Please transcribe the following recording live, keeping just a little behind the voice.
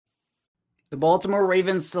The Baltimore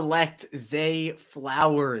Ravens select Zay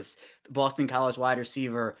Flowers, the Boston College wide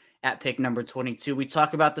receiver, at pick number 22. We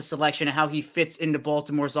talk about the selection and how he fits into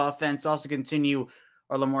Baltimore's offense. Also continue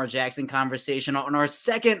our Lamar Jackson conversation on our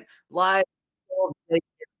second live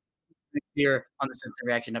here on the Instant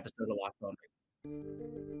Reaction episode of Locked On.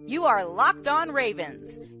 You are Locked On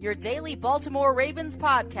Ravens, your daily Baltimore Ravens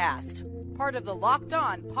podcast, part of the Locked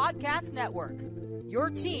On Podcast Network, your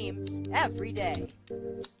team every day.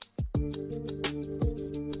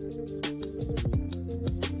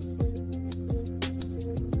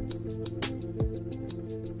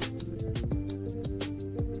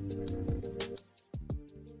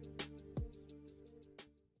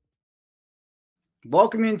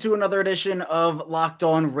 Welcome into another edition of Locked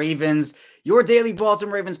On Ravens, your daily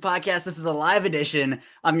Baltimore Ravens podcast. This is a live edition.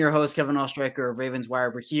 I'm your host, Kevin Ostreicher of Ravens Wire.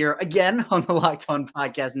 We're here again on the Locked On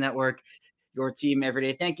Podcast Network, your team every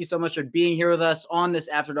day. Thank you so much for being here with us on this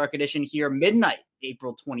After Dark edition here, midnight,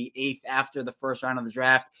 April 28th, after the first round of the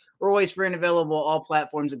draft. We're always free and available, all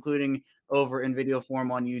platforms, including over in video form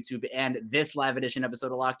on YouTube. And this live edition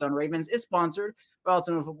episode of Locked On Ravens is sponsored by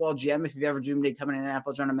Ultimate Football GM. If you've ever dreamed of becoming an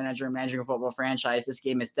NFL general manager and managing a football franchise, this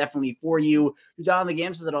game is definitely for you. You download the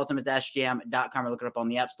game, so at ultimate-gm.com or look it up on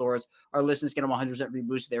the app stores. Our listeners get a 100%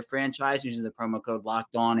 reboost to their franchise using the promo code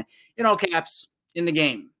Locked On in all caps in the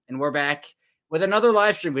game. And we're back with another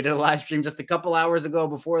live stream. We did a live stream just a couple hours ago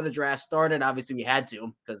before the draft started. Obviously, we had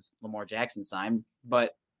to because Lamar Jackson signed,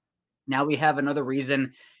 but now we have another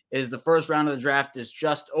reason. Is the first round of the draft is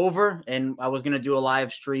just over, and I was going to do a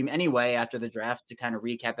live stream anyway after the draft to kind of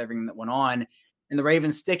recap everything that went on. And the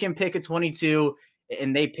Ravens stick and pick at 22,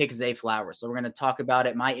 and they pick Zay Flowers. So we're going to talk about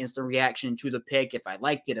it, my instant reaction to the pick, if I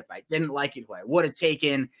liked it, if I didn't like it, who I would have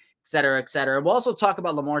taken, et cetera, et cetera. We'll also talk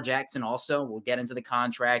about Lamar Jackson also. We'll get into the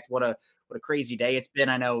contract. What a crazy day it's been.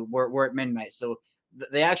 I know we're at midnight, so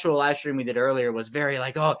the actual live stream we did earlier was very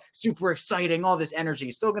like, oh, super exciting, all this energy.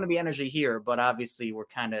 Still going to be energy here, but obviously we're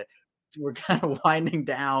kind of winding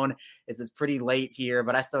down. It's pretty late here,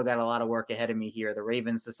 but I still got a lot of work ahead of me here. The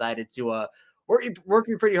Ravens decided to work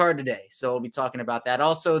me pretty hard today, so we'll be talking about that.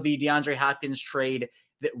 Also, the DeAndre Hopkins trade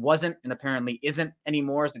that wasn't and apparently isn't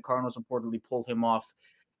anymore, as the Cardinals reportedly pulled him off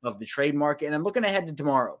of the trade market. And then looking ahead to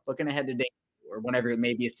tomorrow, looking ahead to day or whenever it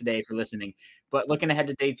maybe is today for listening, but looking ahead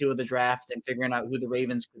to day 2 of the draft and figuring out who the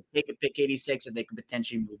Ravens could take at pick 86, if they could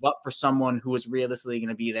potentially move up for someone who is realistically going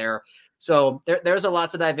to be there. So there's a lot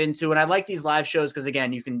to dive into. And I like these live shows because,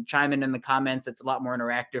 again, you can chime in the comments. It's a lot more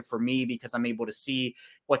interactive for me because I'm able to see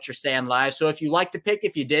what you're saying live. So if you like the pick,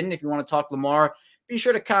 if you didn't, if you want to talk Lamar, be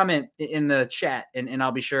sure to comment in the chat and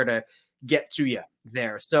I'll be sure to get to you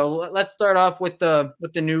there. So let's start off with the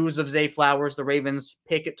news of Zay Flowers. The Ravens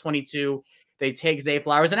pick at 22. They take Zay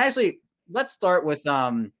Flowers. And actually, let's start with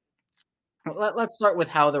how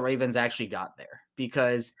the Ravens actually got there,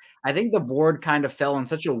 because I think the board kind of fell in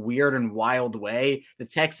such a weird and wild way. The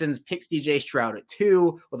Texans picked CJ Stroud at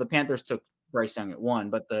 2. Well, the Panthers took Bryce Young at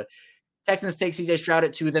 1, but the Texans take CJ Stroud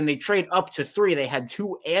at 2. Then they trade up to 3. They had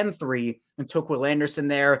 2 and 3 and took Will Anderson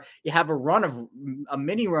there. You have a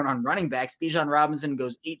mini run on running backs. Bijan Robinson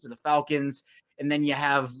goes 8 to the Falcons. And then you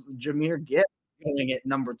have Jahmyr Gibbs going at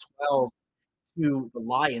number 12 to the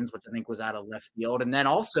Lions, which I think was out of left field. And then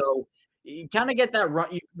also you kind of get that run.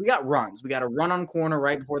 We got runs. We got a run on corner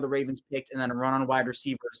right before the Ravens picked, and then a run on wide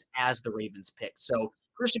receivers as the Ravens picked. So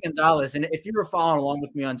Christian Gonzalez, and if you were following along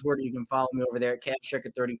with me on Twitter, you can follow me over there at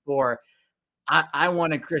CashCheck34. I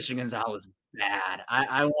wanted Christian Gonzalez bad.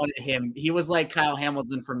 I wanted him. He was like Kyle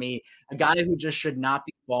Hamilton for me, a guy who just should not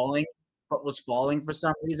be falling, but was falling for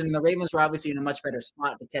some reason. And the Ravens were obviously in a much better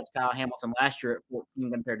spot to catch Kyle Hamilton last year at 14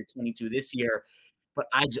 compared to 22 this year. But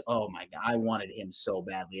oh my God, I wanted him so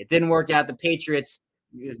badly. It didn't work out. The Patriots,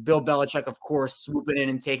 Bill Belichick, of course, swooping in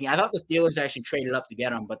and taking. I thought the Steelers actually traded up to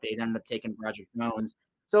get him, but they ended up taking Roger Jones.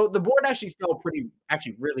 So the board actually fell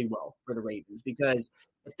really well for the Ravens, because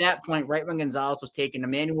at that point, right when Gonzalez was taken,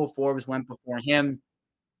 Emmanuel Forbes went before him.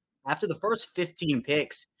 After the first 15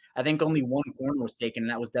 picks, I think only one corner was taken, and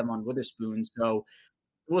that was Devon Witherspoon. So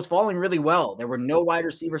it was falling really well. There were no wide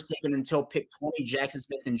receivers taken until pick 20. Jackson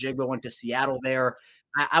Smith and Jigba went to Seattle there.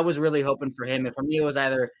 I was really hoping for him. And for me, it was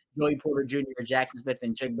either Joey Porter Jr. or Jackson Smith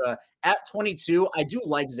and Jigba. At 22, I do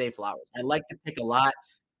like Zay Flowers. I like the pick a lot.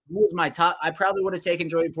 Who was my top? I probably would have taken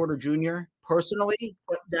Joey Porter Jr. personally,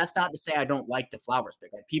 but that's not to say I don't like the Flowers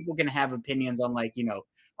pick. Like, people can have opinions on, like,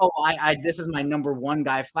 this is my number one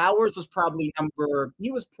guy. Flowers was probably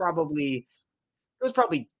it was probably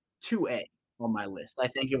 2A on my list. I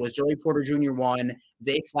think it was Joey Porter Jr. 1,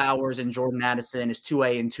 Zay Flowers and Jordan Addison is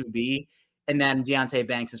 2A and 2B, and then Deonte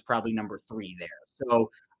Banks is probably number 3 there. So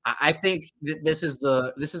I think that this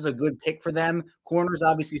is a good pick for them. Corner's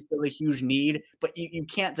obviously still a huge need, but you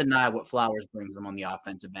can't deny what Flowers brings them on the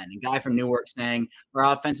offensive end. And guy from Newark saying our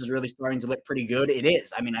offense is really starting to look pretty good. It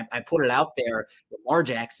is. I mean, I put it out there. Lamar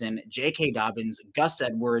Jackson, J.K. Dobbins, Gus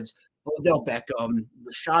Edwards, Odell Beckham,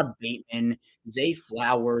 Rashad Bateman, Zay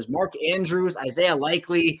Flowers, Mark Andrews, Isaiah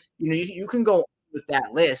Likely. You can go with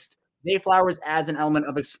that list. Zay Flowers adds an element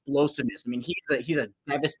of explosiveness. I mean, he's a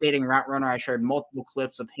devastating route runner. I shared multiple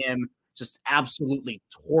clips of him just absolutely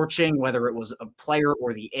torching, whether it was a player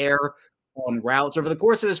or the air on routes. Over the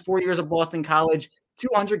course of his 4 years of Boston College,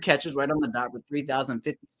 200 catches right on the dot for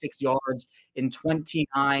 3,056 yards in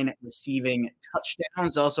 29 receiving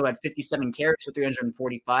touchdowns. Also had 57 carries for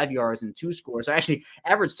 345 yards and 2 scores. So actually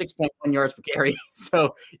averaged 6.1 yards per carry.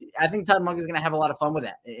 So I think Todd Monk is going to have a lot of fun with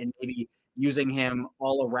that and maybe using him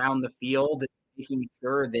all around the field, making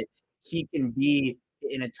sure that he can be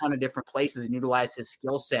in a ton of different places and utilize his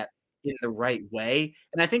skill set in the right way.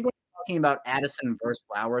 And I think when you're talking about Addison versus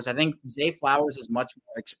Flowers, I think Zay Flowers is much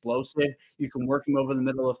more explosive. You can work him over the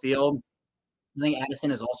middle of the field. I think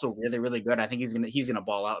Addison is also really, really good. I think he's gonna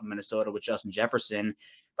ball out in Minnesota with Justin Jefferson.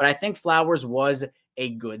 But I think Flowers was a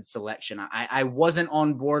good selection. I wasn't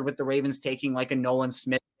on board with the Ravens taking like a Nolan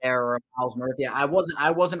Smith there or a Miles Murphy. I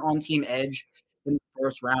wasn't on team edge in the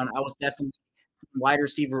first round. I was definitely wide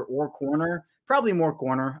receiver or corner. Probably more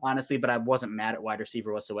corner, honestly, but I wasn't mad at wide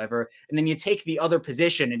receiver whatsoever. And then you take the other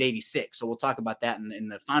position at 86. So we'll talk about that in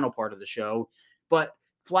the final part of the show. But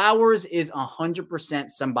Flowers is 100%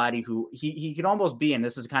 somebody who he could almost be, and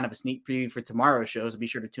this is kind of a sneak preview for tomorrow's show, so be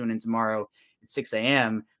sure to tune in tomorrow at 6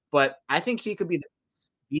 a.m. But I think he could be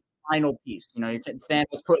the final piece.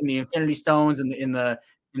 Thanos putting the Infinity Stones in the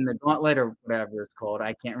gauntlet or whatever it's called.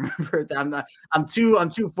 I can't remember. I'm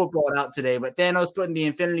too footballed out today. But Thanos putting the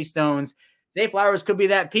Infinity Stones. Zay Flowers could be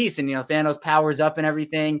that piece, and Thanos powers up and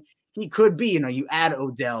everything. He could be. You add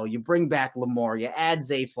Odell, you bring back Lamar, you add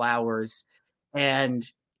Zay Flowers. And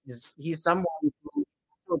he's someone who will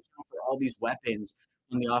account for all these weapons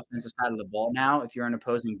on the offensive side of the ball now if you're an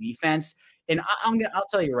opposing defense. And I'll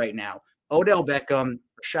tell you right now, Odell Beckham,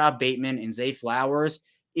 Rashad Bateman, and Zay Flowers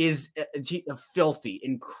is a filthy,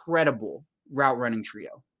 incredible route running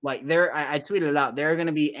trio. Like I tweeted it out. They're going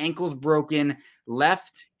to be ankles broken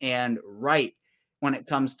left and right when it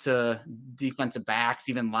comes to defensive backs,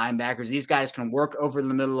 even linebackers. These guys can work over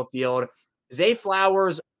the middle of the field. Zay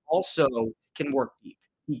Flowers also can work deep.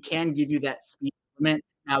 He can give you that speed limit.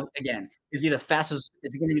 Now, again, is he the fastest?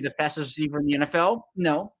 Is he going to be the fastest receiver in the NFL?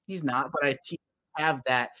 No, he's not. But I have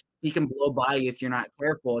that. He can blow by you if you're not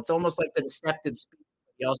careful. It's almost like the deceptive speed.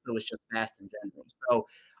 He also is just fast in general. So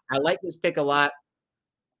I like this pick a lot.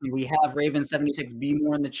 We have Raven76B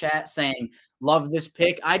more in the chat saying, love this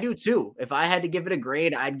pick. I do too. If I had to give it a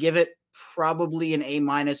grade, I'd give it probably an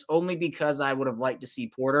A- only because I would have liked to see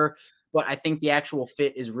Porter. But I think the actual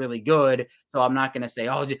fit is really good. So I'm not going to say,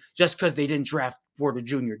 oh, just because they didn't draft Porter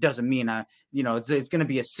Jr. doesn't mean it's going to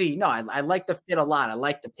be a C. No, I like the fit a lot. I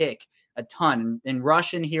like the pick a ton. And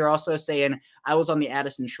Russian here also saying, I was on the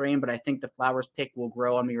Addison train, but I think the Flowers pick will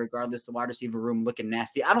grow on me regardless. The wide receiver room looking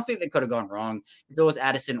nasty. I don't think they could have gone wrong if it was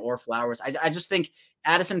Addison or Flowers. I just think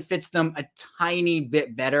Addison fits them a tiny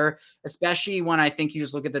bit better, especially when I think you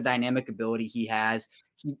just look at the dynamic ability he has.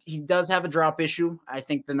 He does have a drop issue. I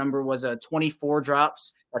think the number was 24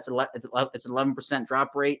 drops. It's 11%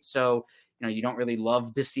 drop rate. So, you don't really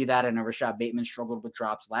love to see that. I know Rashad Bateman struggled with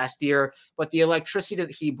drops last year, but the electricity that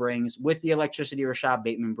he brings with the electricity Rashad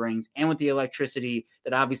Bateman brings and with the electricity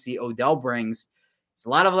that obviously Odell brings, it's a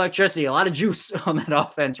lot of electricity, a lot of juice on that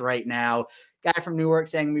offense right now. Guy from Newark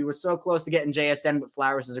saying we were so close to getting JSN, but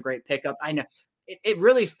Flowers is a great pickup. I know. It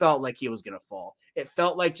really felt like he was going to fall. It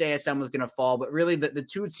felt like JSN was going to fall, but really the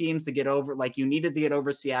two teams to get over, like you needed to get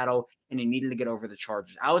over Seattle and you needed to get over the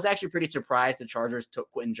Chargers. I was actually pretty surprised the Chargers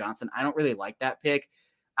took Quentin Johnson. I don't really like that pick.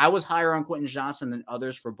 I was higher on Quentin Johnson than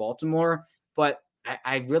others for Baltimore, but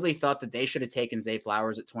I really thought that they should have taken Zay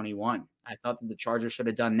Flowers at 21. I thought that the Chargers should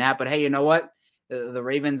have done that, but hey, you know what? The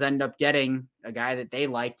Ravens end up getting a guy that they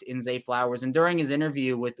liked in Zay Flowers. And during his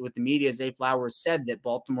interview with the media, Zay Flowers said that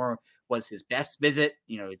Baltimore was his best visit.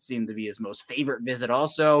 It seemed to be his most favorite visit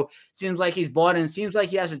also. Seems like he's bought in. Seems like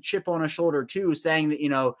he has a chip on his shoulder too, saying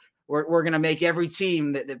that, we're going to make every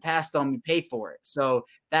team that passed on me pay for it. So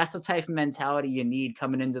that's the type of mentality you need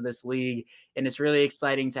coming into this league. And it's really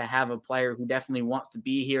exciting to have a player who definitely wants to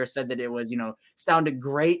be here. Said that it was, sounded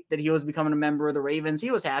great that he was becoming a member of the Ravens.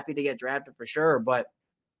 He was happy to get drafted for sure, but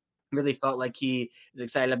Really felt like he is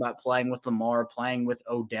excited about playing with Lamar, playing with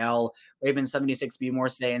Odell. Ravens 76B more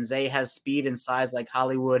saying Zay has speed and size like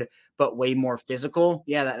Hollywood, but way more physical.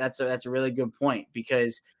 Yeah, that's a really good point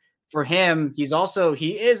because for him, he's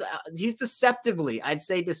deceptively, I'd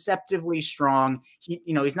say deceptively strong.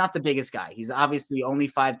 He's not the biggest guy. He's obviously only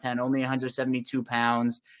 5'10, only 172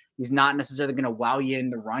 pounds. He's not necessarily going to wow you in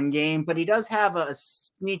the run game, but he does have a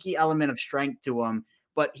sneaky element of strength to him,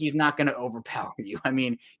 but he's not going to overpower you. I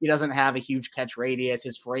mean, he doesn't have a huge catch radius.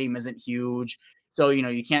 His frame isn't huge. So,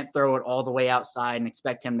 you can't throw it all the way outside and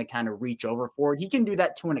expect him to kind of reach over for it. He can do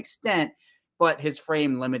that to an extent, but his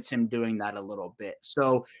frame limits him doing that a little bit.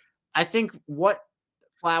 So I think what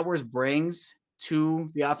Flowers brings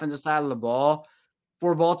to the offensive side of the ball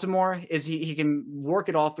for Baltimore is he can work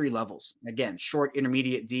at all three levels. Again, short,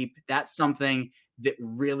 intermediate, deep. That's something that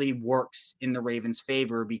really works in the Ravens'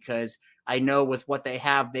 favor because I know with what they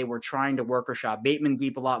have, they were trying to work Rashad Bateman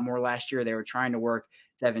deep a lot more last year. They were trying to work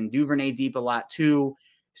Devin Duvernay deep a lot too.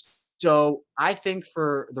 So I think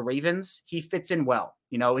for the Ravens, he fits in well.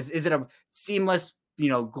 Is it a seamless,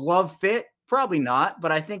 glove fit? Probably not,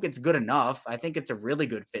 but I think it's good enough. I think it's a really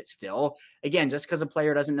good fit still. Again, just because a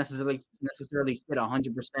player doesn't necessarily fit 100%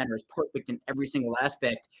 or is perfect in every single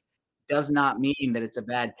aspect does not mean that it's a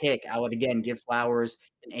bad pick. I would again give Flowers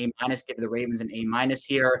an A minus, give the Ravens an A minus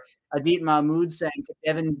here. Adit Mahmoud saying could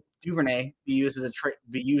Devin Duvernay be used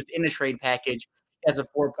in a trade package as a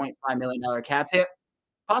 $4.5 million cap hit?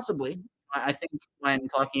 Possibly. I think when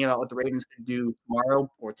talking about what the Ravens could do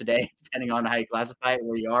tomorrow or today, depending on how you classify it,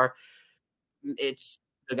 where you are, it's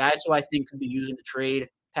the guys who I think could be using the trade.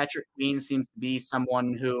 Patrick Queen seems to be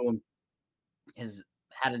someone who has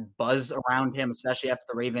had a buzz around him, especially after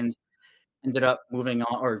the Ravens ended up moving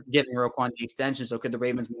on or giving Roquan the extension. So could the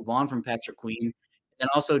Ravens move on from Patrick Queen? And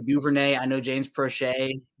also Duvernay, I know James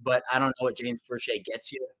Prochet, but I don't know what James Prochet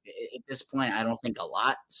gets you at this point. I don't think a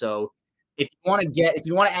lot. So if you want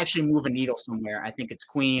to actually move a needle somewhere, I think it's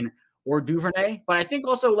Queen or Duvernay. But I think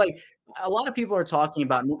also like a lot of people are talking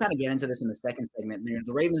about, and we'll kind of get into this in the second segment.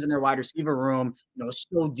 The Ravens in their wide receiver room, is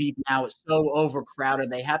so deep now, it's so overcrowded.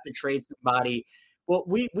 They have to trade somebody. Well,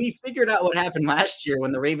 we figured out what happened last year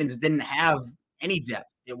when the Ravens didn't have any depth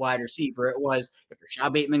at wide receiver. It was if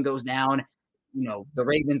Rashad Bateman goes down, the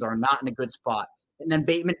Ravens are not in a good spot. And then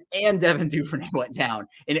Bateman and Devin Duvernay went down.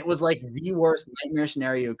 And it was like the worst nightmare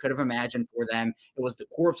scenario you could have imagined for them. It was the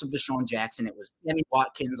corpse of Deshaun Jackson. It was Sammy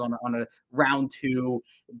Watkins on a round two,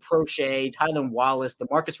 Prochet, Tylen Wallace,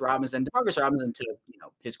 Demarcus Robinson. Demarcus Robinson, to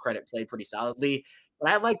his credit, played pretty solidly.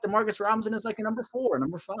 But I like Demarcus Robinson as like a number 4,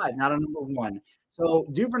 number 5, not a number 1. So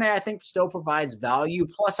Duvernay, I think, still provides value.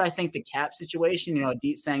 Plus, I think the cap situation,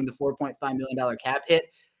 Deet saying the $4.5 million cap hit,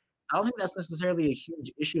 I don't think that's necessarily a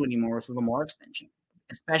huge issue anymore with the Lamar extension,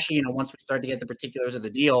 especially, once we start to get the particulars of the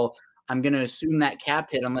deal. I'm going to assume that cap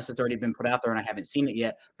hit, unless it's already been put out there and I haven't seen it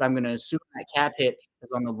yet, but I'm going to assume that cap hit is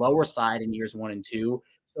on the lower side in years 1 and 2.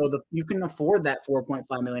 So you can afford that $4.5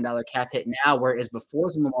 million cap hit now, whereas before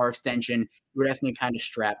the Lamar extension, you were definitely kind of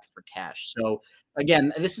strapped for cash. So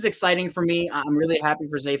again, this is exciting for me. I'm really happy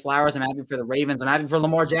for Zay Flowers. I'm happy for the Ravens. I'm happy for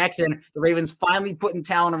Lamar Jackson. The Ravens finally putting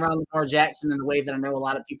talent around Lamar Jackson in the way that I know a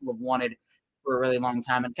lot of people have wanted for a really long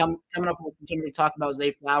time. And coming up, we'll continue to talk about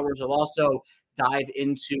Zay Flowers. We'll also dive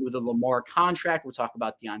into the Lamar contract. We'll talk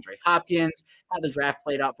about DeAndre Hopkins, how the draft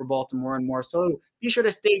played out for Baltimore and more. So be sure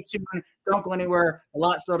to stay tuned. Don't go anywhere. A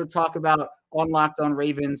lot still to talk about on Locked On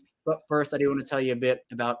Ravens. But first, I do want to tell you a bit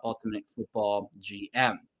about Ultimate Football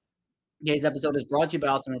GM. Today's episode is brought to you by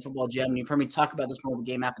Ultimate Football GM. You've heard me talk about this mobile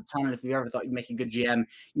game app a ton, and if you ever thought you'd make a good GM,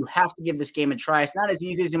 you have to give this game a try. It's not as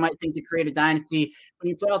easy as you might think to create a dynasty. When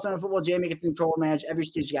you play Ultimate Football GM, you get to control and manage every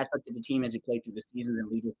strategic aspect of the team as you play through the seasons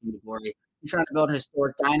and lead your team to glory. You're trying to build a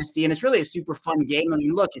historic dynasty, and it's really a super fun game. I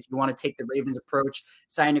mean, look, if you want to take the Ravens approach,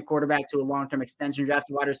 sign a quarterback to a long-term extension,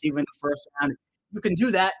 draft a wide receiver in the first round, you can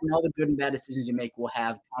do that, and all the good and bad decisions you make will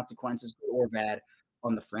have consequences, good or bad,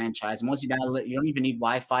 on the franchise. And once you download it, you don't even need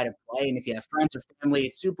Wi-Fi to play. And if you have friends or family,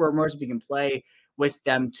 it's super immersive. You can play with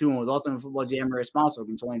them too. And with Ultimate Football GM, you're responsible for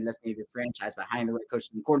controlling the destiny of your franchise behind the right coaches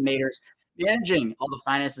and coordinators, managing all the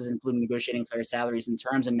finances, including negotiating player salaries and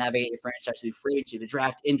terms, and navigate your franchise through free agency, the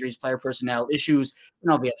draft, injuries, player personnel issues,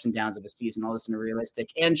 and all the ups and downs of a season. All this in a realistic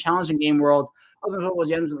and challenging game world. Ultimate Football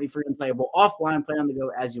GM is free and playable offline. Play on the go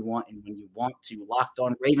as you want and when you want to. Locked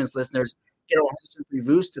On Ravens listeners get a 100% free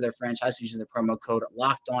boost to their franchise using the promo code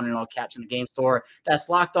Locked On in all caps in the game store. That's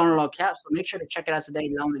Locked On in all caps. So make sure to check it out today.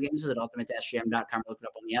 Download the games at ultimate-gm.com. Look it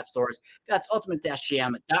up on the app stores. That's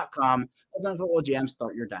ultimate-gm.com. Ultimate Football GM.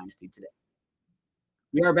 Start your dynasty today.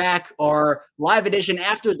 We are back, our live edition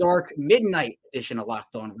after dark midnight edition of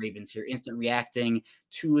Locked On Ravens here, instant reacting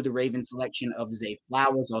to the Ravens selection of Zay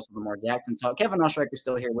Flowers, also Lamar Jackson talk. Kevin Oestreicher is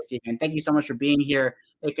still here with you, and thank you so much for being here,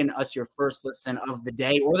 making us your first listen of the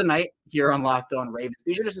day or the night here on Locked On Ravens.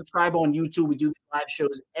 Be sure to subscribe on YouTube. We do these live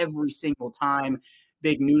shows every single time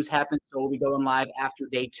big news happens, so we'll be going live after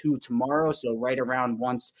day 2 tomorrow, so right around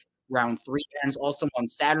once round 3 ends. Also on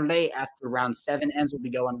Saturday after round 7 ends, we'll be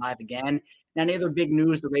going live again. Now, any other big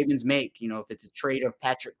news the Ravens make, if it's a trade of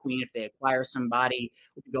Patrick Queen, if they acquire somebody,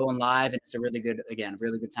 we'll be going live. And it's a really good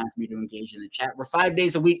time for me to engage in the chat. We're 5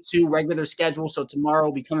 days a week, too, regular schedule. So tomorrow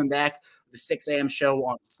we'll be coming back with a 6 a.m. show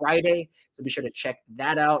on Friday. So be sure to check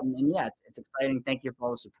that out. And yeah, it's exciting. Thank you for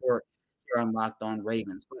all the support here on Locked On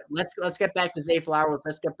Ravens. But let's get back to Zay Flowers.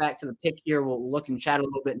 Let's get back to the pick here. We'll look and chat a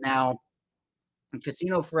little bit now. And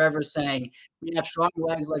Casino Forever saying, we have strong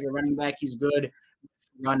legs like a running back. He's good.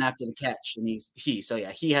 Run after the catch, and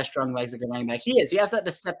he has strong legs like a running back. He has that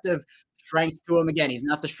deceptive strength to him. Again, he's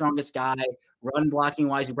not the strongest guy run blocking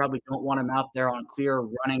wise. You probably don't want him out there on clear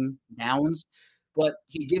running downs, but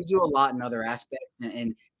he gives you a lot in other aspects,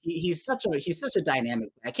 and he's such a dynamic.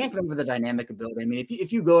 I can't get over the dynamic ability. I mean,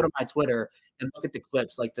 if you go to my Twitter and look at the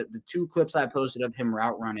clips, like the 2 clips I posted of him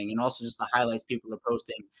route running, and also just the highlights people are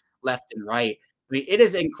posting left and right. I mean, it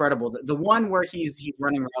is incredible. The one where he's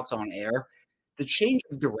running routes on air. The change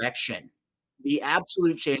of direction, the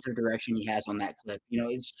absolute change of direction he has on that clip.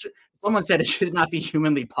 Someone said it should not be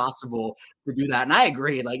humanly possible to do that, and I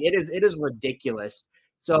agree. Like it is ridiculous.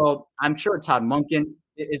 So I'm sure Todd Monken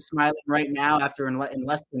is smiling right now after in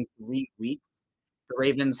less than 3 weeks, the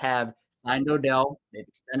Ravens have signed Odell, they've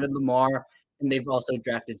extended Lamar, and they've also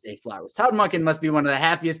drafted Zay Flowers. Todd Monken must be one of the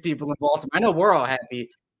happiest people in Baltimore. I know we're all happy,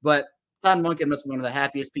 but Todd Monken must be one of the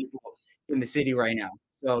happiest people in the city right now.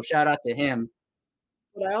 So shout out to him.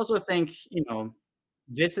 But I also think,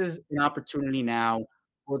 this is an opportunity now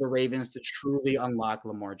for the Ravens to truly unlock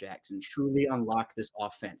Lamar Jackson, truly unlock this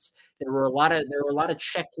offense. There were a lot of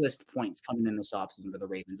checklist points coming in this offseason for the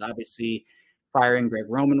Ravens. Obviously, firing Greg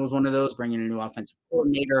Roman was one of those, bringing a new offensive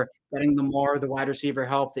coordinator, getting Lamar the wide receiver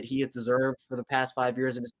help that he has deserved for the past 5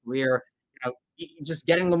 years of his career. Just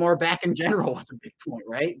getting Lamar back in general was a big point,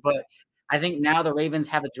 right? But I think now the Ravens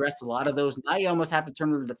have addressed a lot of those. Now you almost have to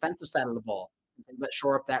turn to the defensive side of the ball. Let's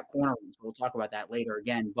shore up that corner. So we'll talk about that later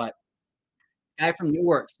again. But guy from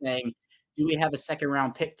Newark saying, do we have a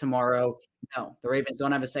second-round pick tomorrow? No, the Ravens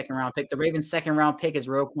don't have a second-round pick. The Ravens' second-round pick is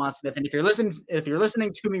Roquan Smith. And if you're listening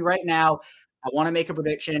to me right now, I want to make a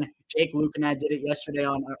prediction. Jake, Luke, and I did it yesterday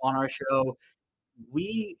on our show.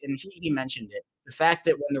 He mentioned it. The fact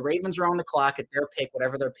that when the Ravens are on the clock at their pick,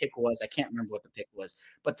 whatever their pick was, I can't remember what the pick was,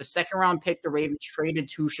 but the second-round pick the Ravens traded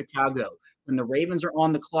to Chicago. When the Ravens are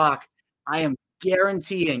on the clock, I am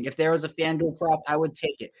guaranteeing, if there was a FanDuel prop, I would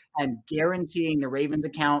take it. I'm guaranteeing the Ravens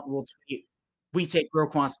account will tweet, we take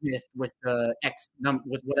Roquan Smith with the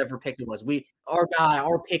with whatever pick it was.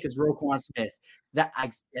 Our pick is Roquan Smith.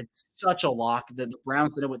 It's such a lock. The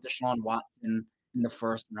Browns did it with Deshaun Watson in the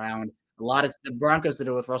first round. The Broncos did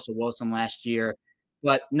it with Russell Wilson last year,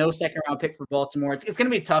 but no second round pick for Baltimore. It's going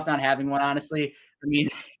to be tough not having one, honestly. I mean,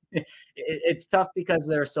 it's tough because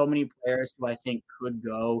there are so many players who I think could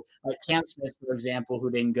go. Like Cam Smith, for example,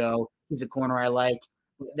 who didn't go. He's a corner I like.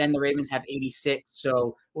 Then the Ravens have 86.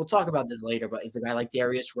 So we'll talk about this later, but is a guy like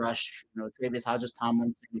Darius Rush, Travis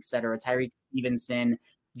Hodges-Tomlinson, et cetera, Tyreek Stevenson,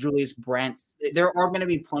 Julius Brent. There are going to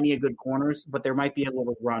be plenty of good corners, but there might be a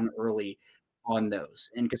little run early on those.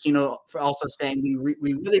 And Casino also saying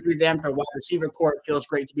we really revamped our wide receiver core. It feels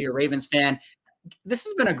great to be a Ravens fan. This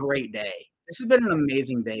has been a great day. This has been an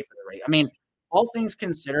amazing day for the Ravens. I mean, all things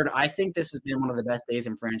considered, I think this has been one of the best days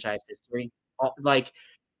in franchise history. Like,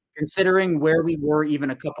 considering where we were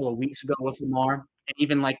even a couple of weeks ago with Lamar, and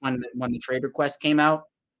even like when the trade request came out,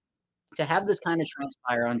 to have this kind of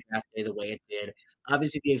transpire on draft day the way it did.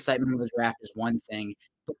 Obviously, the excitement of the draft is one thing,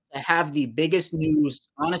 but to have the biggest news,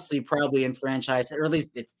 honestly, probably in franchise, or at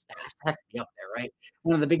least it has to be up there, right?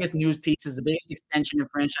 One of the biggest news pieces, the biggest extension of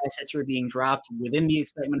franchise history being dropped within the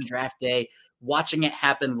excitement of draft day, watching it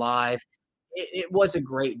happen live. It was a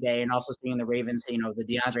great day, and also seeing the Ravens, the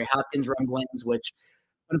DeAndre Hopkins rumblings, which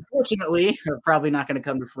unfortunately are probably not going to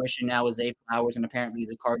come to fruition now with Zay Flowers, and apparently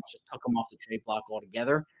the Cardinals just took him off the trade block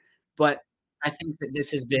altogether. But I think that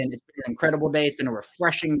it's been an incredible day. It's been a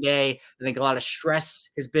refreshing day. I think a lot of stress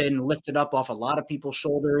has been lifted up off a lot of people's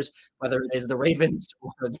shoulders, whether it is the Ravens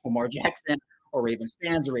or Lamar Jackson or Ravens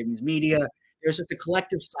fans or Ravens media. There's just a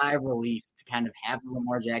collective sigh of relief to kind of have the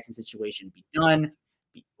Lamar Jackson situation be done,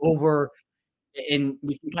 be over. and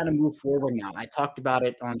we can kind of move forward now. I talked about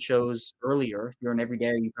it on shows earlier. If you're an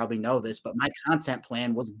everyday, you probably know this, but my content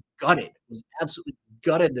plan was gutted, was absolutely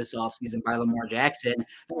gutted this offseason by Lamar Jackson. And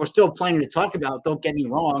we're still planning to talk about, don't get me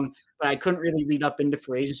wrong, but I couldn't really lead up into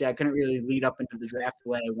free agency. I couldn't really lead up into the draft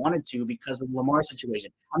the way I wanted to because of the Lamar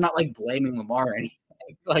situation. I'm not like blaming Lamar or anything.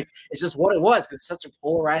 Like, it's just what it was because it's such a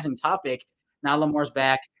polarizing topic. Now Lamar's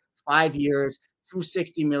back, 5 years,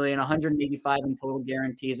 260 million, 185 in total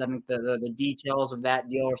guarantees. I think the details of that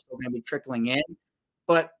deal are still going to be trickling in.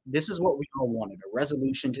 But this is what we all wanted, a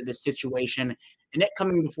resolution to this situation. And it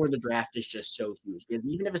coming before the draft is just so huge because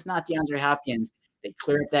even if it's not DeAndre Hopkins, they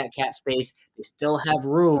clear up that cap space. They still have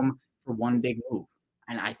room for one big move.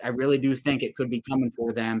 And I really do think it could be coming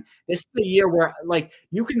for them. This is the year where, like,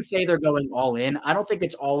 you can say they're going all in. I don't think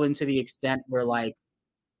it's all in to the extent where, I'm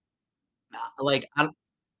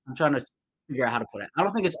trying to figure out how to put it. I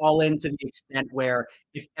don't think it's all in to the extent where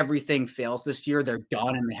if everything fails this year, they're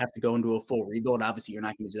done and they have to go into a full rebuild. Obviously, you're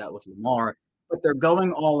not going to do that with Lamar, but they're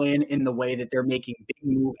going all in the way that they're making big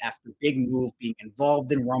move after big move, being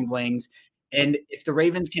involved in rumblings. And if the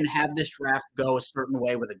Ravens can have this draft go a certain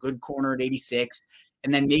way with a good corner at 86,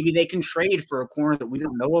 and then maybe they can trade for a corner that we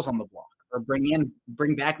don't know is on the block, or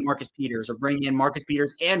bring back Marcus Peters, or bring in Marcus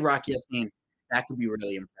Peters and Rocky Yassin, that could be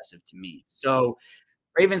really impressive to me. So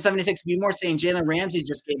Ravens 76 be more saying Jalen Ramsey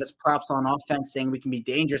just gave us props on offense, saying we can be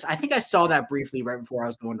dangerous. I think I saw that briefly right before I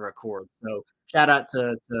was going to record. So shout out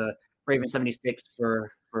to Raven 76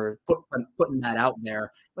 for putting that out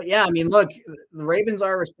there. But yeah, I mean, look, the Ravens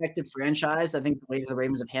are a respected franchise. I think the way the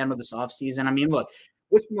Ravens have handled this offseason. I mean, look,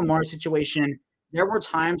 with the Lamar situation, there were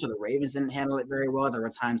times where the Ravens didn't handle it very well. There were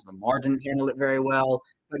times Lamar didn't handle it very well.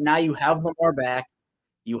 But now you have Lamar back.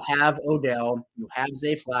 You have Odell. You have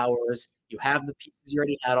Zay Flowers. You have the pieces you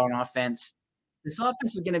already had on offense. This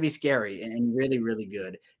offense is going to be scary and really, really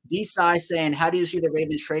good. D-Sai saying, how do you see the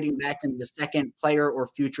Ravens trading back into the second, player or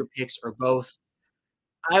future picks or both?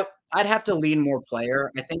 I'd have to lean more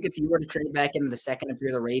player. I think if you were to trade back into the second, if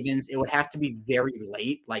you're the Ravens, it would have to be very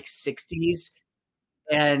late, like 60s.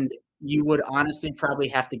 And you would honestly probably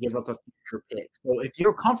have to give up a future pick. So if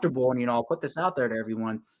you're comfortable, and, I'll put this out there to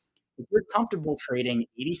everyone, if you're comfortable trading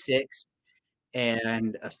 86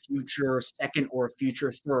 and a future second or a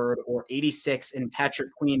future third, or 86 and Patrick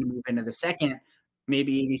Queen to move into the second,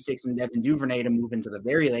 maybe 86 and Devin Duvernay to move into the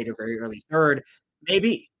very late or very early third,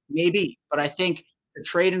 maybe. But I think to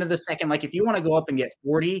trade into the second, like if you want to go up and get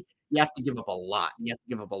 40, you have to give up a lot. You have to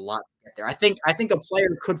give up a lot to get there. I think a player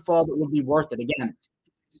could fall that would be worth it. Again,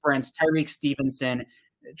 for instance, Tyreek Stevenson,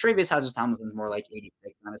 Travis Hodges-Tomlinson's more like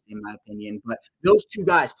 86, honestly, in my opinion. But those two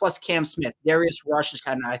guys, plus Cam Smith, Darius Rush is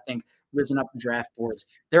kind of, I think, risen up the draft boards.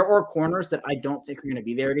 There are corners that I don't think are going to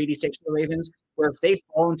be there at 86 for the Ravens, where if they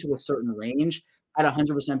fall into a certain range, I'd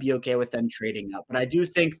 100% be okay with them trading up. But I do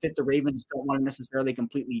think that the Ravens don't want to necessarily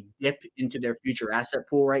completely dip into their future asset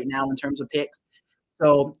pool right now in terms of picks.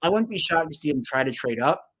 So I wouldn't be shocked to see them try to trade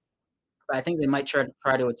up. But I think they might try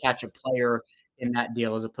to attach a player in that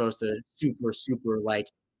deal as opposed to super like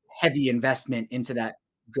heavy investment into that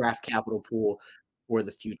draft capital pool for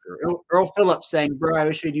the future. Earl Phillips saying, bro, I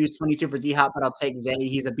wish we'd use 22 for D-Hop, but I'll take Zay.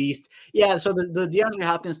 He's a beast. Yeah, so the DeAndre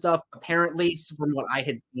Hopkins stuff, apparently, from what I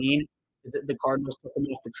had seen, is that the Cardinals took him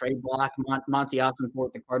off the trade block. Monty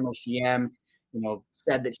Ossenfort, the Cardinals GM,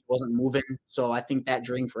 said that he wasn't moving. So I think that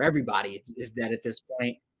dream for everybody is dead at this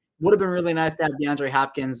point. Would have been really nice to have DeAndre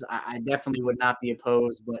Hopkins. I definitely would not be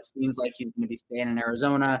opposed, but it seems like he's going to be staying in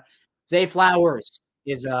Arizona. Zay Flowers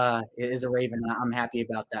is a Raven. I'm happy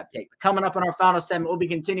about that pick. Coming up in our final segment, we'll be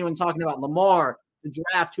continuing talking about Lamar, the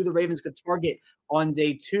draft, who the Ravens could target on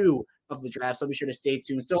day 2 of the draft. So be sure to stay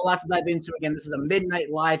tuned. Still lots to dive into. Again, this is a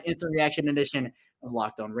midnight live instant reaction edition of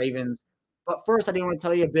Locked On Ravens. But first, I do want to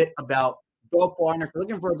tell you a bit about Built Bar. And if you're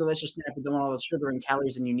looking for a delicious snack with all the sugar and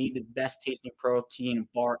calories and you need the best tasting protein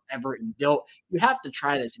bar ever in built, you have to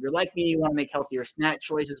try this. If you're like me, you want to make healthier snack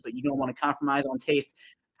choices, but you don't want to compromise on taste,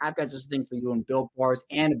 I've got just a thing for you in Built Bars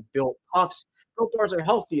and Built Puffs. Built Bars are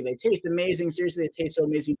healthy. They taste amazing. Seriously, they taste so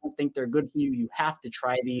amazing. You don't think they're good for you. You have to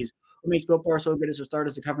try these. What makes Built Bar so good is for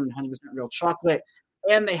starters, they're covered in 100% real chocolate.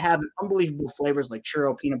 And they have unbelievable flavors like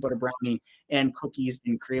churro, peanut butter brownie, and cookies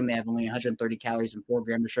and cream. They have only 130 calories and 4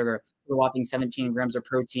 grams of sugar, a whopping 17 grams of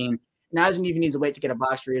protein. Now, as you even need to wait to get a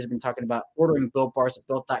box for you, I've been talking about ordering Built Bars at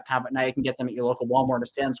Built.com, but now you can get them at your local Walmart or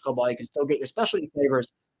Sam's Club. You can still get your specialty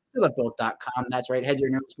flavors still at Built.com. That's right. Head to your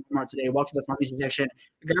nearest Walmart today. Walk to the pharmacy section.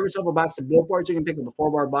 Grab yourself a box of Built Bars. You can pick up a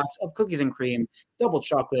 4-bar box of cookies and cream, double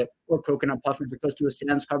chocolate, or coconut puff. If you're close to a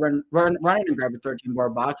Sam's Club, run and grab a 13-bar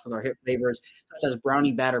box with our hit flavors, such as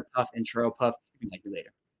brownie batter puff and churro puff. We can thank you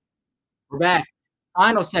later. We're back.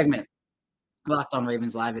 Final segment Locked on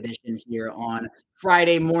Ravens live edition here on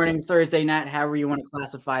Friday morning, Thursday night, however you want to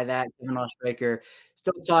classify that. Kevin Ostraker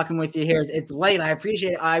still talking with you here. It's late. I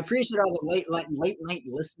appreciate all the late night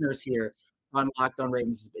listeners here on Locked on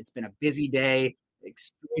Ravens. It's been a busy day,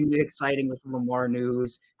 extremely exciting with a little more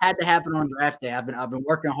news. Had to happen on draft day. I've been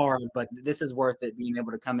working hard, but this is worth it, being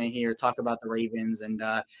able to come in here, talk about the Ravens, and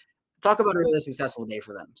talk about a really successful day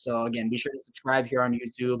for them. So again, be sure to subscribe here on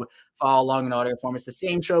YouTube, follow along in audio form. It's the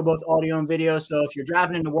same show, both audio and video. So if you're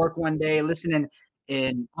driving into work one day, listening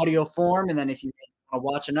in audio form, and then if you want to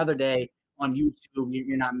watch another day on YouTube,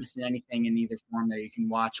 you're not missing anything in either form there. You can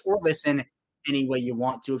watch or listen any way you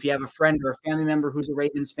want to. If you have a friend or a family member who's a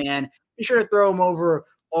Ravens fan, be sure to throw them over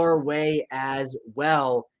our way as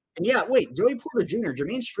well. And yeah, wait, Joey Porter Jr.,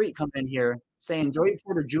 Jermaine Street coming in here saying Joey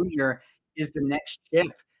Porter Jr. is the next chip.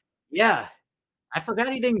 Yeah, I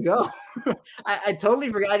forgot he didn't go. I totally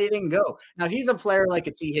forgot he didn't go. Now, he's a player like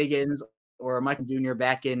a T. Higgins or a Michael Jr.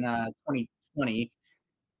 back in 2020,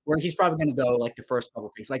 where he's probably going to go like the first couple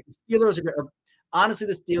picks. Like the Steelers honestly,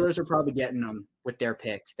 the Steelers are probably getting them with their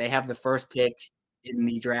pick. They have the first pick in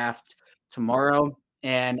the draft tomorrow,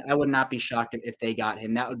 and I would not be shocked if they got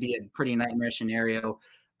him. That would be a pretty nightmare scenario.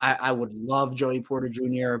 I would love Joey Porter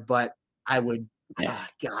Jr., but I would,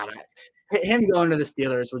 God, him going to the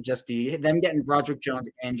Steelers would just be them getting Broderick Jones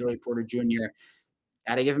and Joey Porter Jr.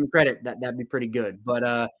 Gotta give him credit. That'd be pretty good.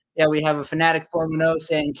 But yeah, we have a Fanatic 410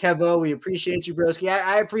 saying, Kevo, we appreciate you, broski.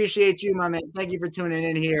 I appreciate you, my man. Thank you for tuning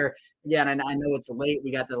in here. Again, and I know it's late.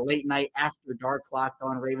 We got the late night after dark Locked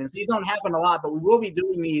on Ravens. These don't happen a lot, but we will be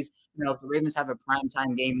doing these. If the Ravens have a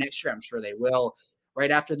primetime game next year, I'm sure they will.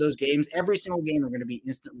 Right after those games, every single game, we're going to be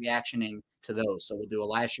instant reactioning to those. So we'll do a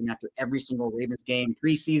live stream after every single Ravens game,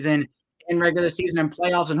 preseason, in regular season and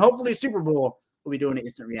playoffs, and hopefully Super Bowl. We'll be doing an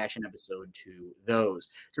instant reaction episode to those.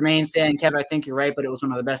 Jermaine saying, Kevin, I think you're right, but it was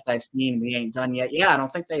one of the best I've seen. We ain't done yet. Yeah, I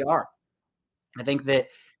don't think they are. I think that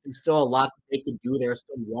there's still a lot that they could do. There's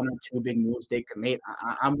still one or two big moves they could make.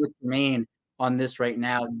 I'm with Jermaine on this right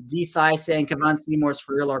now. D-Sai saying, Kevon Seymour's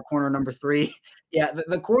for real, our corner number 3. Yeah,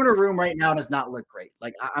 the corner room right now does not look great.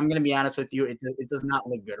 Like, I'm going to be honest with you, it does not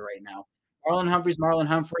look good right now. Marlon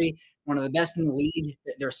Humphrey, one of the best in the league.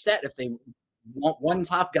 They're set. If they want one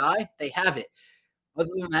top guy, they have it. Other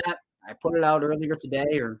than that, I put it out earlier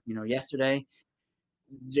today or yesterday.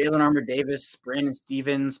 Jalen Armour-Davis, Brandon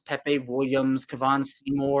Stevens, Pepe Williams, Kevon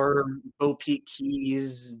Seymour, Bo Pete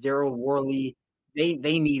Keys, Daryl Worley. They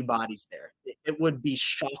need bodies there. It would be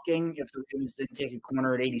shocking if the Ravens didn't take a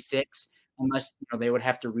corner at 86, unless they would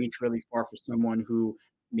have to reach really far for someone who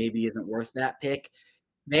maybe isn't worth that pick.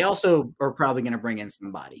 They also are probably going to bring in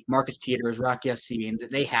somebody. Marcus Peters, Rock Yassin,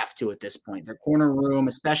 they have to at this point. Their corner room,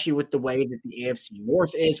 especially with the way that the AFC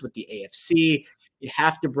North is, with the AFC, you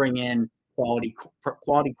have to bring in quality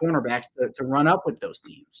cornerbacks to run up with those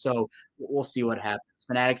teams. So we'll see what happens.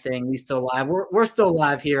 Fanatic saying we still live. We're still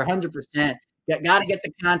live here, 100%. Got to get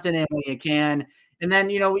the content in when you can. And then,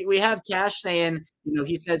 we have Cash saying,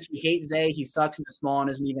 he says he hates Zay. He sucks in the small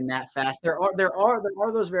and isn't even that fast. There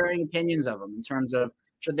are those varying opinions of him in terms of,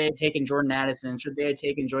 should they have taken Jordan Addison? Should they have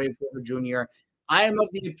taken Joey Porter Jr.? I am of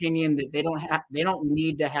the opinion that they don't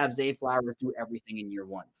need to have Zay Flowers do everything in year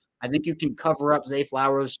one. I think you can cover up Zay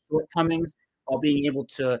Flowers' shortcomings while being able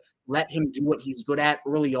to let him do what he's good at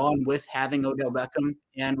early on with having Odell Beckham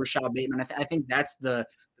and Rashad Bateman. I think that's the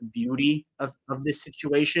beauty of this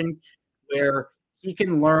situation, where he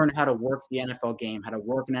can learn how to work the NFL game, how to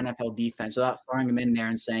work an NFL defense without throwing him in there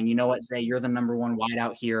and saying, you know what, Zay, you're the number one wide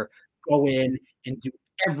out here. Go in and do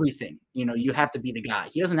everything. You have to be the guy.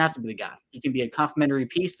 He doesn't have to be the guy. He can be a complimentary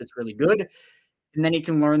piece that's really good. And then he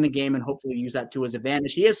can learn the game and hopefully use that to his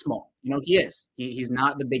advantage. He is small. He is. He's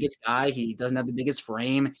not the biggest guy. He doesn't have the biggest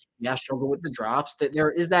frame. He has struggled with the drops.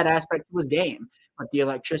 There is that aspect to his game. But the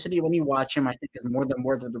electricity when you watch him, I think, is more than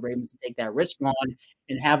worth of the Ravens to take that risk on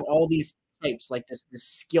and have all these types, like this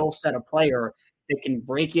skill set of player that can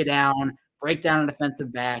break down a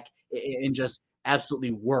defensive back, and just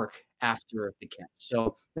absolutely work after the catch.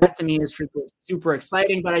 So that to me is super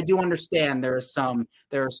exciting, but I do understand there are some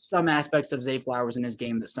aspects of Zay Flowers in his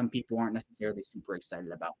game that some people aren't necessarily super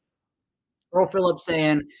excited about. Earl Phillips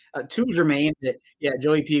saying to Jermaine that, yeah,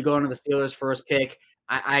 Joey P going to the Steelers first pick.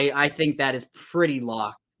 I think that is pretty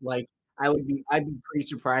locked. Like, I'd be pretty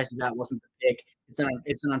surprised if that wasn't the pick.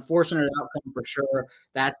 It's an unfortunate outcome for sure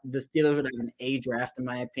that the Steelers would have an A draft, in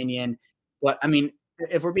my opinion. But I mean,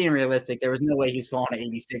 if we're being realistic, there was no way he's fallen to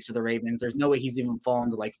 86 for the Ravens. There's no way he's even fallen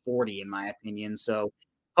to like 40, in my opinion. So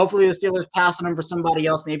hopefully the Steelers pass on him for somebody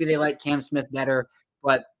else. Maybe they like Cam Smith better.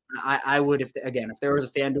 But I would, if there was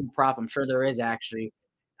a FanDuel prop, I'm sure there is actually,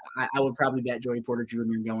 I would probably bet Joey Porter Jr.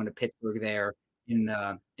 going to Pittsburgh there in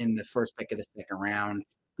the first pick of the second round.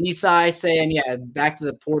 Esai saying, yeah, back to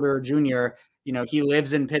the Porter Jr. He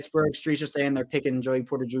lives in Pittsburgh. Streets are saying they're picking Joey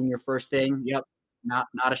Porter Jr. first thing. Yep, not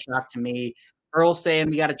a shock to me. Earl saying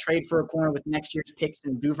we got to trade for a corner with next year's picks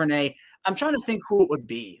and Duvernay. I'm trying to think who it would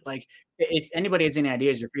be. Like, if anybody has any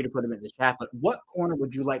ideas, you're free to put them in the chat. But what corner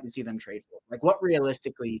would you like to see them trade for? Like, what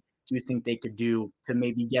realistically do you think they could do to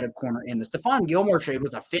maybe get a corner in? The Stephon Gilmore trade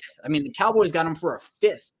was a fifth. I mean, the Cowboys got him for a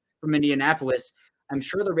fifth from Indianapolis. I'm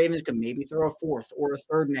sure the Ravens could maybe throw a fourth or a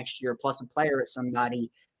third next year, plus a player at somebody,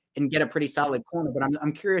 and get a pretty solid corner. But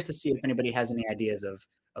I'm curious to see if anybody has any ideas of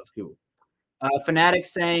who. Fanatic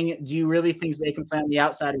saying, do you really think Zay can play on the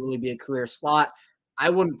outside or really be a career slot?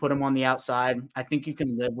 I wouldn't put him on the outside. I think you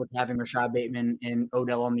can live with having Rashad Bateman and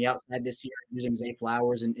Odell on the outside this year, using Zay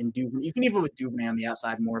Flowers and Duvernay. You can even put Duvernay on the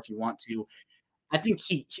outside more if you want to. I think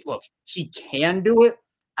he can do it.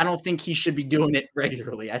 I don't think he should be doing it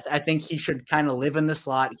regularly. I think he should kind of live in the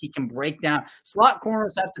slot. He can break down. Slot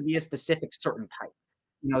corners have to be a specific certain type.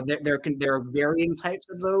 There are varying types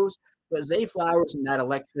of those, but Zay Flowers and that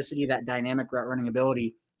electricity, that dynamic route running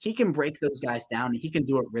ability, he can break those guys down, and he can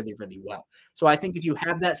do it really, really well. So I think if you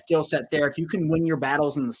have that skill set there, if you can win your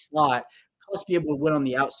battles in the slot, plus be able to win on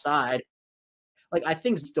the outside, like, I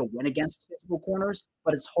think still win against physical corners,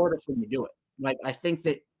 but it's harder for him to do it. Like, I think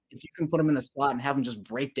that if you can put him in the slot and have him just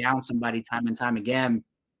break down somebody time and time again,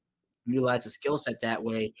 utilize the skill set that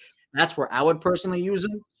way, that's where I would personally use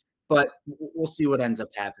him. But we'll see what ends up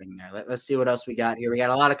happening there. Let's see what else we got here. We got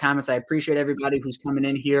a lot of comments. I appreciate everybody who's coming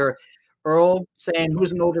in here. Earl saying,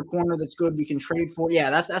 who's an older corner that's good we can trade for? Yeah,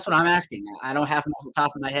 that's what I'm asking. I don't have them off the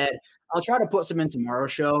top of my head. I'll try to put some in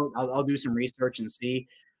tomorrow's show. I'll do some research and see.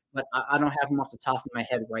 But I don't have them off the top of my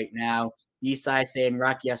head right now. Esai saying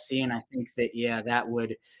Rocky Yassin. I think that, yeah,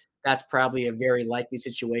 that's probably a very likely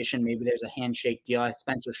situation. Maybe there's a handshake deal.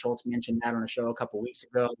 Spencer Schultz mentioned that on a show a couple weeks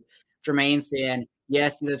ago. Jermaine saying,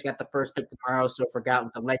 yes, Steelers got the first pick tomorrow, so forgot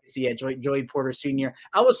with the legacy of Joey Porter Sr.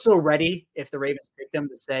 I was so ready if the Ravens picked him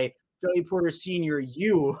to say, Joey Porter Sr.,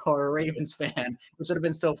 you are a Ravens fan, which would have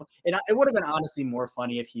been so fun. And it would have been honestly more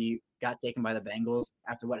funny if he got taken by the Bengals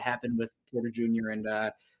after what happened with Porter Jr. and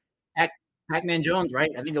Pac-Man Jones, right?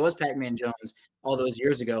 I think it was Pac-Man Jones all those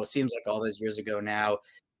years ago. It seems like all those years ago now.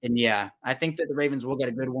 And yeah, I think that the Ravens will get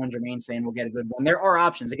a good one. Jermaine saying we'll get a good one. There are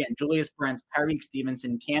options. Again, Julius Brents, Tyreek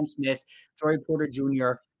Stevenson, Cam Smith, Joey Porter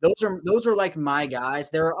Jr. Those are like my guys.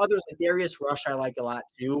 There are others like Darius Rush I like a lot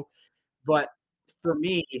too. But for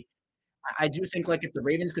me, I do think like if the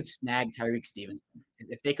Ravens could snag Tyreek Stevenson,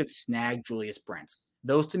 if they could snag Julius Brents,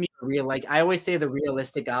 those to me are real. Like I always say, the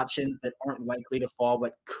realistic options that aren't likely to fall,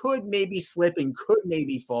 but could maybe slip and could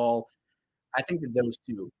maybe fall. I think that those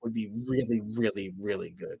two would be really, really,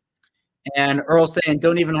 really good. And Earl saying,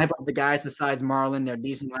 don't even hype up the guys besides Marlon. They're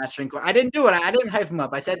decent last string. I didn't do it. I didn't hype them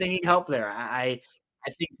up. I said they need help there. I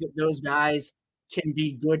think that those guys can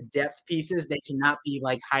be good depth pieces. They cannot be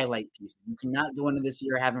like highlight pieces. You cannot go into this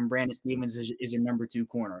year having Brandon Stevens as your number 2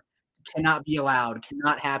 corner. It cannot be allowed.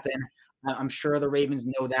 Cannot happen. I'm sure the Ravens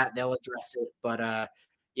know that. They'll address it. But,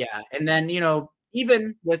 yeah. And then,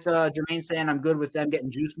 even with Jermaine saying I'm good with them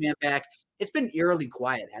getting Juice Man back, it's been eerily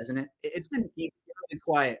quiet, hasn't it? It's been eerily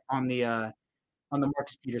quiet on the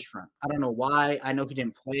Marcus Peters front. I don't know why. I know he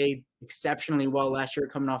didn't play exceptionally well last year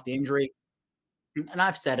coming off the injury. And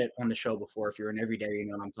I've said it on the show before. If you're an everyday, you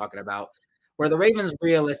know what I'm talking about. Where the Ravens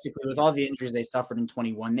realistically, with all the injuries they suffered in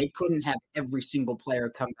 21, they couldn't have every single player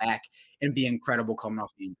come back and be incredible coming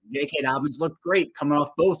off the injury. J.K. Dobbins looked great coming off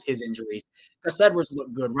both his injuries. Gus Edwards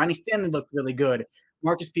looked good. Ronnie Stanley looked really good.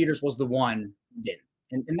 Marcus Peters was the one who didn't.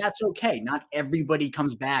 And that's okay. Not everybody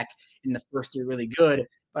comes back in the first year really good,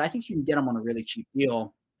 but I think you can get them on a really cheap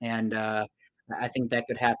deal. And I think that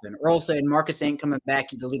could happen. Earl saying Marcus ain't coming back.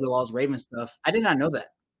 He deleted all his Ravens stuff. I did not know that.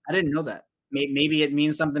 I didn't know that. Maybe it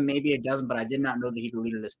means something. Maybe it doesn't, but I did not know that he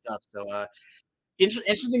deleted his stuff. So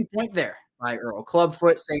interesting point there by Earl.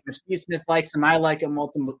 Clubfoot saying if Steve Smith likes him, I like him.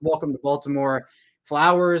 Welcome to Baltimore.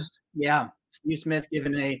 Flowers, yeah. Steve Smith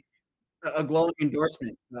giving a glowing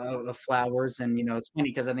endorsement of Flowers. And, it's funny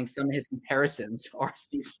because I think some of his comparisons are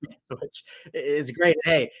Steve Smith, which is great.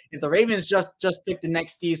 Hey, if the Ravens just took the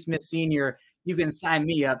next Steve Smith Sr., you can sign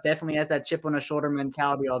me up. Definitely has that chip on the shoulder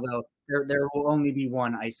mentality, although there will only be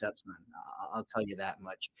one ice up son. I'll tell you that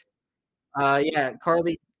much. Yeah,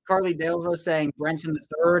 Carly Delva saying Brenton the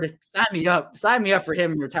third. Sign me up. Sign me up for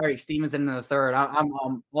him. Tyreek Stevenson in the third. I'm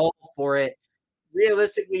all for it.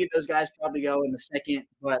 Realistically, those guys probably go in the second,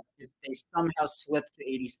 but if they somehow slip to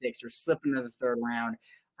 86 or slip into the third round,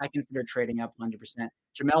 I consider trading up 100%.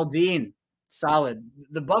 Jamel Dean solid.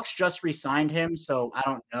 The Bucks just re-signed him, so I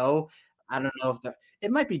don't know. I don't know if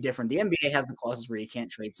it might be different. The NBA has the clauses where you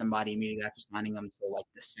can't trade somebody immediately after signing them until like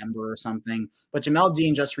December or something. But Jamal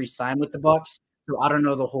Dean just re-signed with the Bucks, so I don't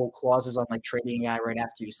know the whole clauses on like trading a guy right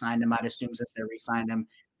after you signed him. I'd assume since they re-signed him,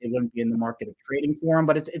 they wouldn't be in the market of trading for him.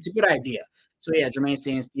 But it's a good idea. So yeah, Jermaine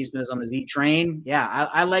Stevenson is on the Z train. Yeah,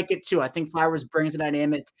 I like it too. I think Flowers brings a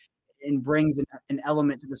dynamic and brings an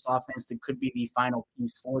element to this offense that could be the final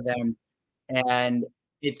piece for them. And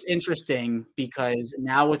it's interesting because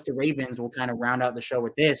now with the Ravens, we'll kind of round out the show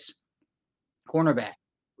with this cornerback.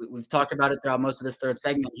 We've talked about it throughout most of this third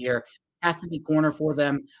segment here. Has to be corner for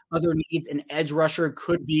them. Other needs, an edge rusher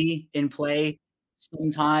could be in play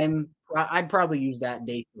sometime. I'd probably use that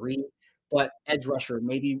day 3, but edge rusher,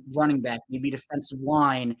 maybe running back, maybe defensive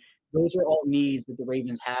line. Those are all needs that the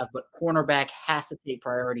Ravens have, but cornerback has to take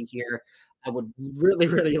priority here. I would really,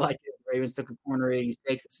 really like it if the Ravens took a corner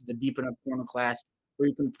 86. This is the deep enough corner class where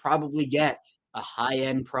you can probably get a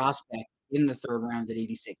high-end prospect in the third round at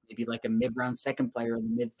 86, maybe like a mid-round second player in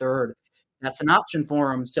the mid-third. That's an option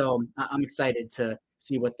for him. So I'm excited to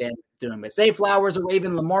see what they're doing. But Zay Flowers, a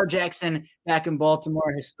Raven, Lamar Jackson back in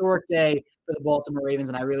Baltimore. Historic day for the Baltimore Ravens,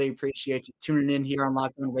 and I really appreciate you tuning in here on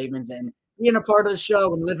Locked On Ravens and being a part of the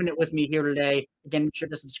show and living it with me here today. Again, make sure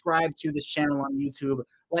to subscribe to this channel on YouTube,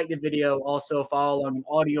 like the video, also follow on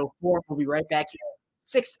audio form. We'll be right back here at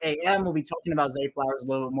 6 a.m. We'll be talking about Zay Flowers a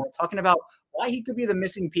little bit more, talking about why he could be the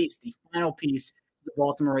missing piece, the final piece of the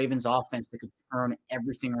Baltimore Ravens offense that could turn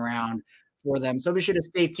everything around for them. So be sure to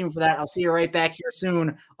stay tuned for that. I'll see you right back here soon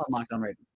on Locked On Ravens.